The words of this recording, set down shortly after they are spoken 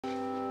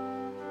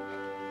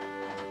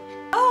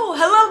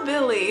Hello,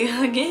 Billy.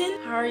 Again?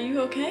 How are you,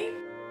 okay?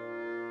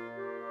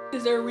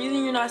 Is there a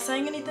reason you're not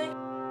saying anything?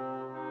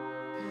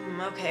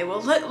 Okay,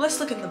 well, let's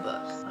look in the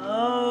book.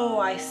 Oh,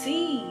 I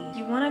see.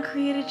 You want to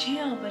create a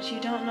channel, but you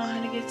don't know how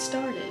to get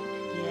started.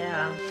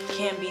 Yeah,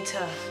 can be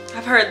tough.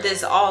 I've heard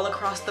this all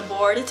across the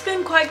board. It's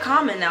been quite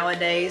common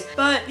nowadays.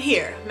 But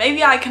here,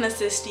 maybe I can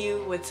assist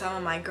you with some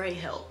of my great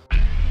help.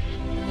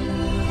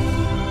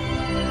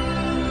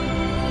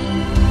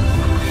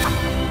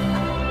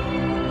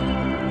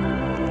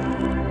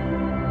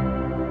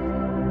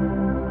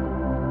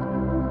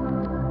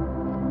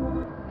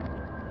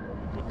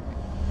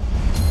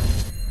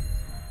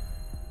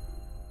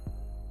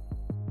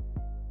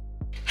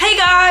 Hey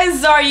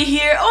guys, Zarya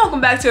here.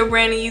 Welcome back to a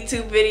brand new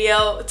YouTube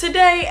video.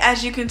 Today,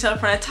 as you can tell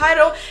from the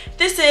title,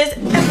 this is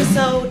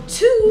episode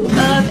 2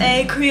 of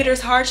a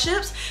creator's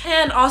hardships,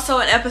 and also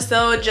an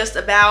episode just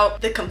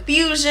about the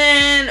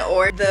confusion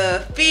or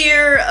the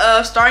fear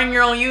of starting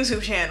your own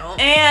YouTube channel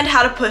and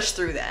how to push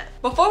through that.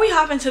 Before we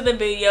hop into the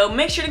video,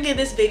 make sure to give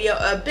this video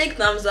a big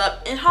thumbs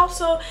up and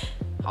also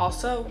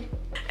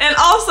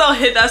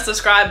hit that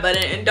subscribe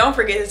button, and don't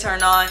forget to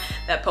turn on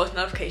that post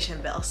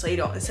notification bell so you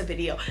don't miss a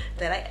video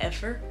that I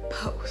ever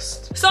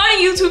post.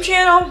 Starting a YouTube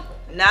channel,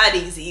 not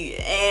easy,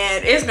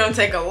 and it's gonna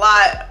take a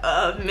lot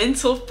of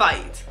mental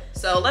fight.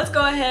 So let's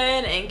go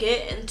ahead and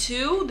get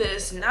into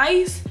this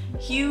nice,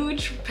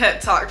 huge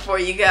pep talk for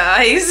you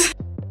guys.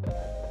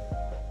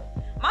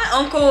 My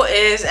uncle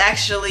is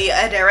actually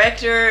a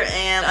director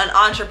and an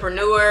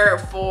entrepreneur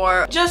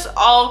for just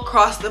all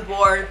across the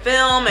board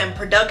film and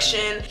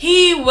production.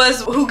 He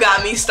was who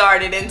got me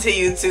started into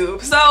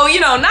YouTube. So, you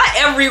know, not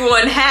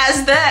everyone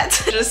has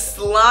that just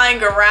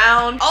lying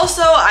around.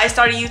 Also, I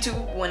started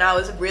YouTube when I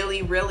was really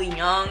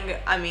young.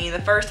 I mean,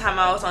 the first time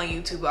I was on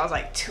YouTube, I was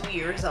like 2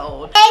 years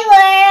old. Hey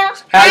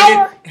world!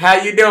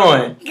 How you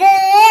doing? Good!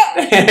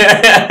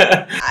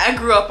 I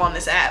grew up on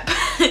this app.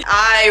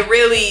 I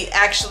really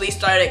actually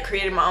started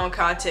creating my own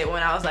content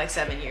when I was like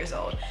 7 years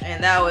old,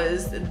 and that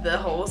was the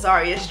whole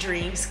Zarya's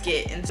dream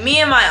skit. And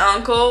me and my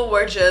uncle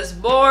were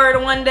just bored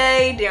one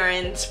day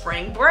during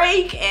spring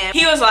break, and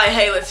he was like,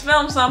 hey, let's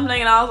film something,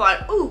 and I was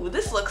like, ooh,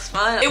 this looks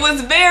fun. It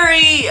was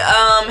very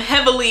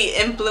heavily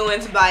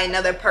influenced by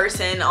another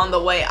person on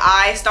the way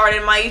I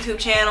started my YouTube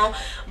channel,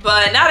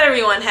 but not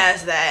everyone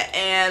has that,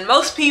 and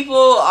most people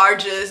are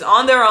just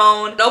on their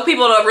own. No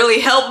people to really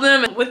help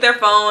them with their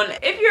phone.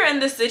 If you're in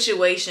this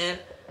situation,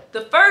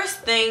 the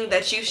first thing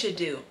that you should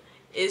do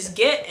is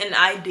get an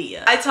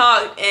idea. I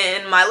talked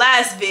in my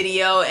last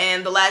video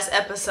and the last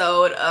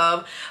episode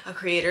of A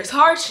Creator's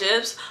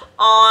Hardships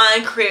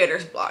on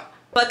creator's block.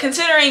 But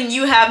considering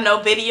you have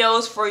no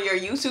videos for your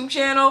YouTube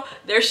channel,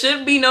 there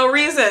should be no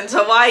reason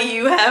to why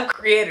you have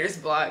creator's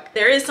block.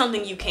 There is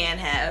something you can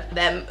have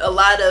that a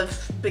lot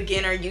of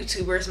beginner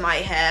YouTubers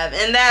might have,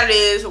 and that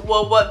is,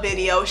 well, what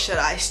video should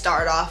I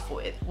start off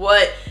with?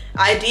 What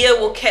idea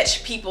will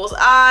catch people's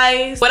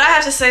eyes? What I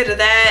have to say to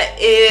that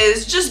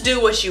is just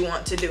do what you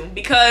want to do,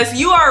 because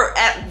you are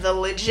at the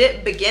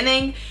legit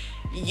beginning.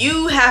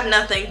 You have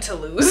nothing to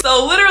lose.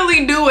 So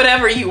literally do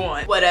whatever you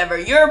want, whatever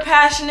you're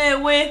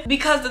passionate with,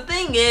 because the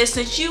thing is,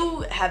 since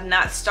you have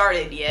not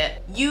started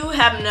yet, you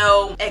have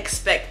no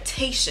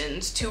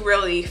expectations to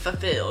really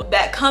fulfill.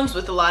 That comes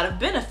with a lot of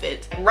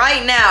benefits.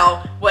 Right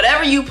now,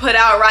 whatever you put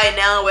out right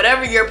now,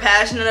 whatever you're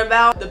passionate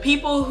about, the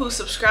people who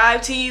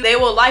subscribe to you, they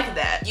will like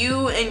that.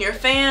 You and your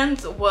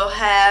fans will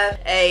have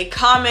a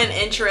common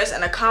interest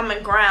and a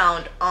common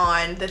ground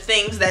on the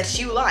things that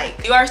you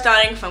like. You are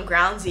starting from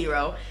ground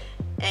zero,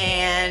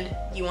 and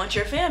you want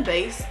your fan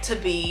base to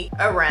be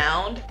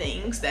around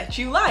things that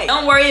you like.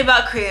 Don't worry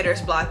about creator's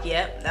block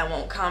yet. That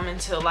won't come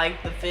until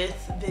like the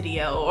 5th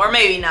video, or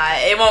maybe not.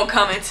 It won't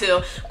come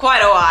until quite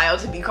a while,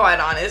 to be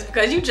quite honest,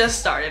 because you just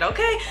started,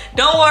 okay?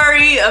 Don't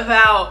worry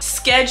about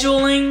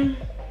scheduling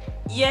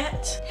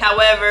yet.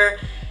 However,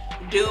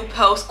 do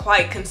post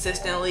quite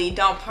consistently.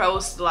 Don't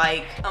post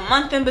like a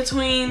month in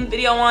between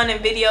video 1 and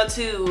video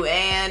 2,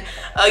 and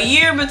a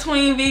year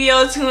between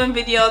video 2 and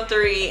video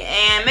 3,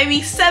 and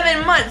maybe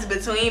 7 months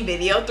between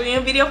video 3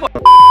 and video 4.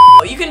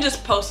 You can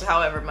just post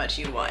however much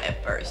you want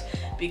at first,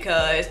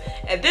 because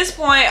at this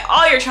point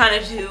all you're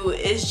trying to do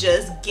is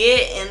just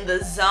get in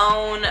the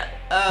zone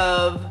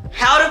of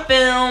how to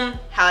film,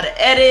 how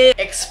to edit,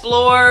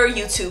 explore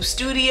YouTube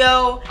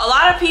Studio. A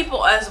lot of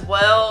people as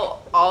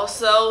well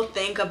also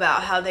think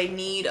about how they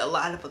need a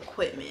lot of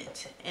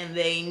equipment, and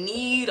they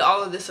need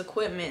all of this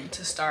equipment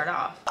to start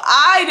off.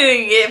 I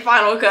didn't get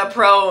Final Cut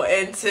Pro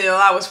until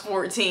I was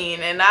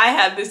 14, and I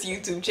had this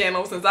YouTube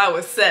channel since I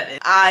was 7.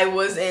 I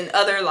was in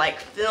other like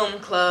film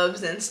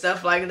clubs and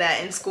stuff like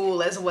that in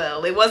school as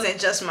well. It wasn't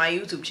just my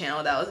YouTube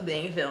channel that was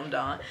being filmed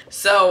on.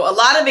 So a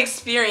lot of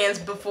experience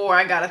before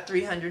I got a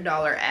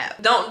 $300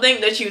 app. Don't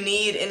think that you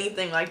need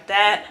anything like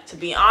that. To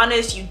be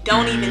honest, you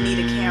don't even need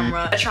a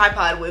camera. A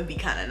tripod would be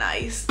kind of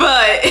nice, but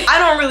I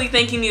don't really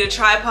think you need a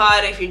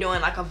tripod if you're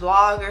doing like a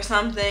vlog or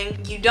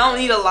something. You don't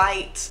need a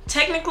light.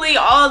 Technically,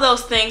 all of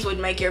those things would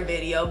make your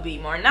video be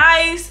more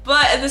nice,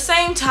 but at the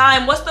same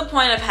time, what's the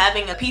point of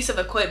having a piece of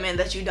equipment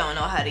that you don't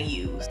know how to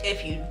use?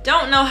 If you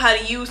don't know how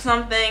to use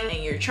something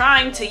and you're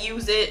trying to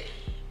use it,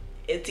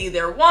 it's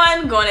either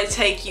one, going to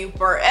take you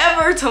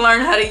forever to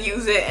learn how to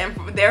use it and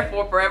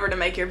therefore forever to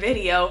make your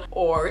video,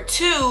 or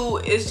two,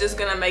 it's just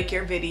gonna make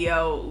your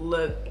video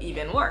look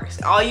even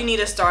worse. All you need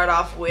to start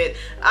off with,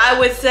 I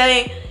would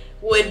say,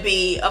 would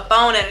be a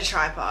phone and a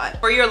tripod.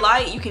 For your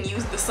light, you can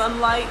use the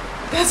sunlight.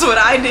 That's what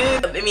I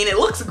did. I mean, it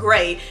looks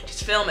great,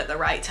 just film at the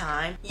right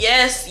time.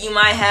 Yes, you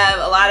might have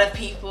a lot of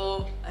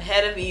people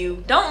ahead of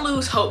you. Don't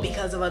lose hope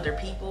because of other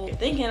people. You're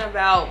thinking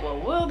about, well,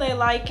 will they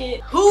like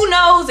it? Who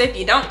knows if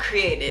you don't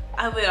create it?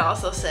 I would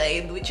also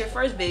say with your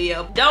first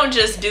video, don't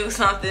just do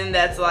something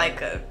that's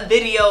like a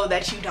video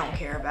that you don't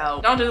care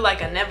about. Don't do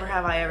like a never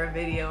have I ever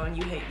video and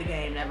you hate the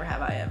game never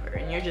have I ever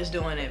and you're just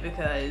doing it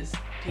because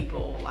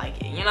people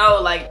like it. You know,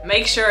 like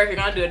make sure if you're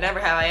gonna do a never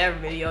have I ever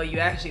video, you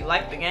actually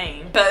like the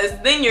game, because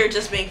then you're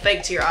just being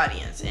fake to your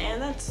audience,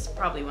 and that's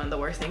probably one of the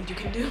worst things you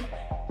can do.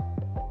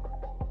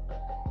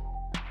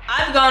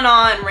 I've gone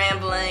on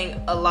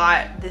rambling a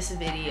lot this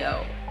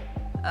video,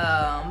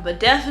 but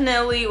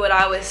definitely what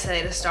I would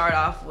say to start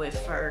off with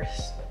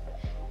first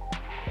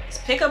is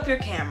pick up your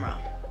camera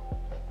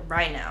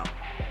right now.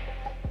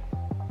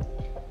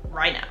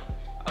 Right now,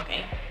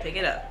 okay? Pick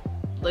it up.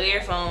 Look at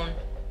your phone.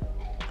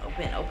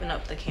 Open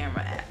up the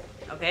camera app,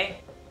 okay?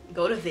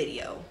 Go to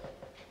video.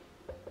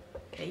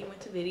 Okay, you went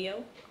to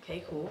video.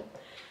 Okay, cool.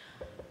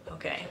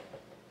 Okay,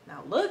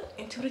 now look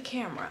into the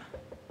camera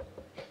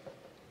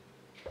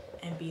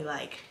and be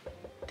like,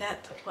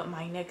 that's what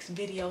my next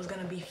video is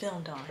gonna be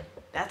filmed on.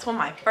 That's what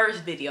my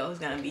first video is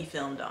gonna be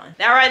filmed on.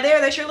 That right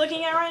there that you're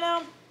looking at right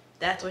now,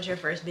 that's what your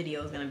first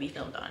video is gonna be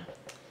filmed on.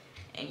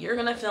 And you're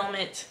gonna film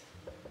it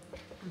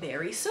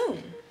very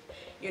soon.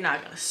 You're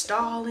not gonna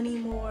stall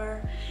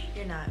anymore.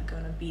 You're not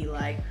gonna be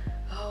like,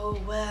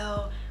 oh,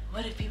 well,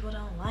 what if people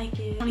don't like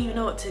it? I don't even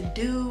know what to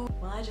do.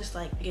 Well, I just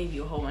like gave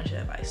you a whole bunch of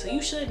advice. So you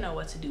should know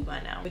what to do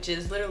by now, which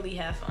is literally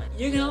have fun.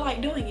 You're gonna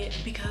like doing it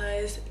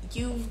because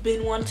you've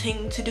been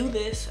wanting to do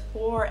this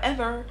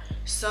forever.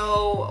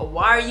 So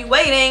why are you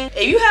waiting?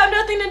 If you have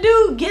nothing to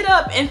do, get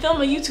up and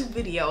film a YouTube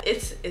video.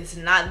 It's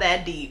not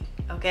that deep.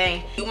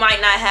 Okay, you might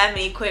not have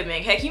any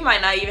equipment. Heck, you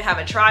might not even have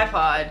a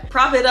tripod.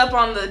 Prop it up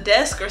on the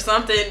desk or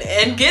something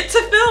and get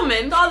to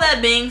filming. All that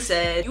being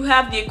said, you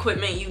have the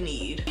equipment you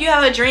need. If you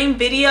have a dream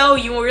video,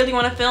 you really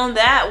want to film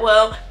that,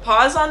 well,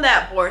 pause on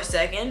that for a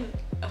second.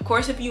 Of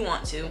course, if you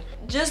want to.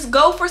 Just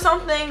go for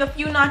something a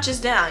few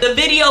notches down. The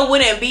video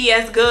wouldn't be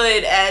as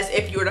good as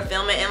if you were to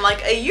film it in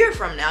like a year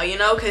from now, you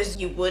know, because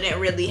you wouldn't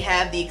really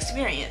have the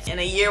experience. And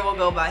a year will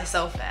go by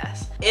so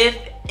fast. If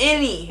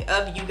any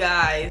of you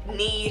guys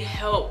need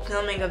help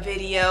filming a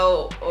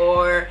video,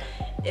 or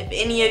if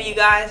any of you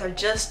guys are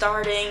just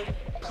starting,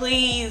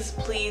 please,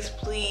 please,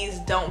 please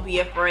don't be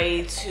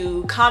afraid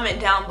to comment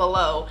down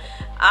below.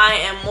 I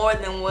am more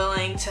than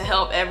willing to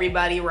help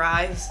everybody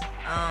rise,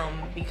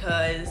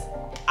 because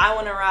I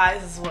want to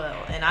rise as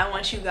well, and I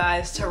want you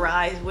guys to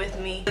rise with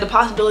me. The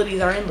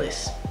possibilities are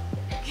endless.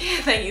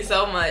 Thank you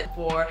so much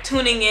for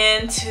tuning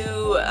in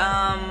to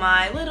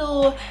my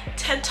little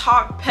TED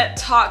Talk, pep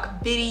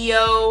talk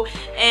video,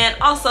 and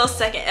also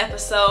second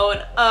episode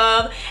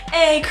of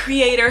A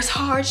Creator's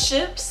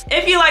Hardships.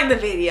 If you like the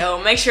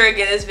video, make sure to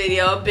give this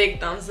video a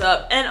big thumbs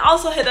up, and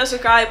also hit the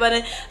subscribe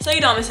button so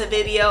you don't miss a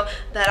video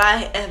that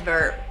I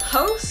ever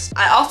post.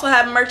 I also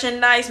have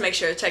merchandise. Make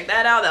sure to check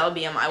that out. That will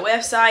be on my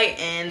website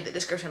and the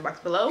description box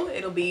below.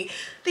 It'll be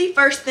the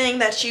first thing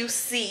that you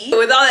see.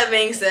 With all that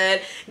being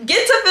said,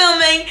 get to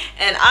filming,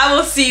 and I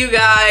will see you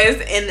guys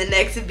in the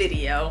next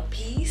video.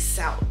 Peace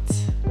out.